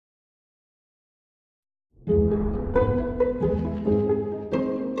We're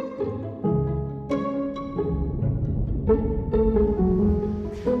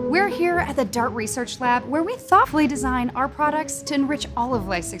here at the DART Research Lab, where we thoughtfully design our products to enrich all of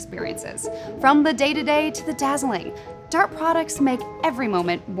life's experiences. From the day-to-day to the dazzling, DART products make every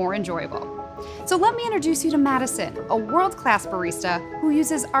moment more enjoyable. So let me introduce you to Madison, a world-class barista who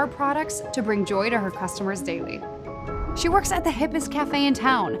uses our products to bring joy to her customers daily. She works at the hippest cafe in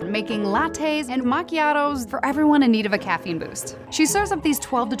town, making lattes and macchiatos for everyone in need of a caffeine boost. She serves up these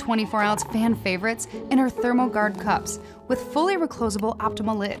 12 to 24 ounce fan favorites in her ThermoGuard cups with fully reclosable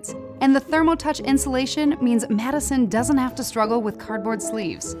Optimal lids. And the ThermoTouch insulation means Madison doesn't have to struggle with cardboard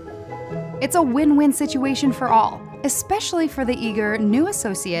sleeves. It's a win-win situation for all, especially for the eager new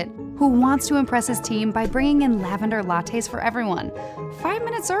associate who wants to impress his team by bringing in lavender lattes for everyone. 5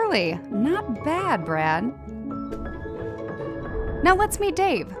 minutes early, not bad, Brad. Now let's meet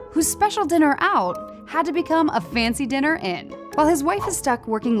Dave, whose special dinner out had to become a fancy dinner in. While his wife is stuck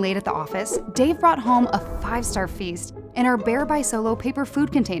working late at the office, Dave brought home a 5-star feast in our Bear by Solo paper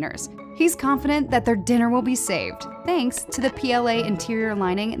food containers. He's confident that their dinner will be saved, thanks to the PLA interior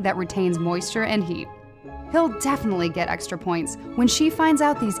lining that retains moisture and heat. He'll definitely get extra points when she finds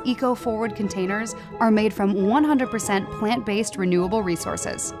out these eco-forward containers are made from 100% plant-based renewable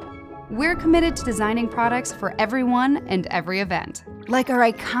resources. We're committed to designing products for everyone and every event, like our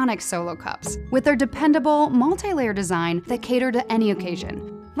iconic Solo cups, with their dependable, multi-layer design that cater to any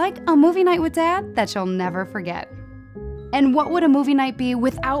occasion, like a movie night with Dad that you'll never forget. And what would a movie night be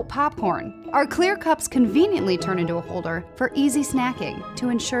without popcorn? Our clear cups conveniently turn into a holder for easy snacking to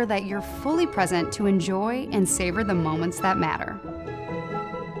ensure that you're fully present to enjoy and savor the moments that matter.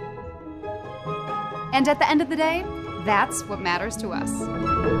 And at the end of the day, that's what matters to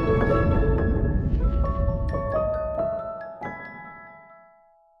us.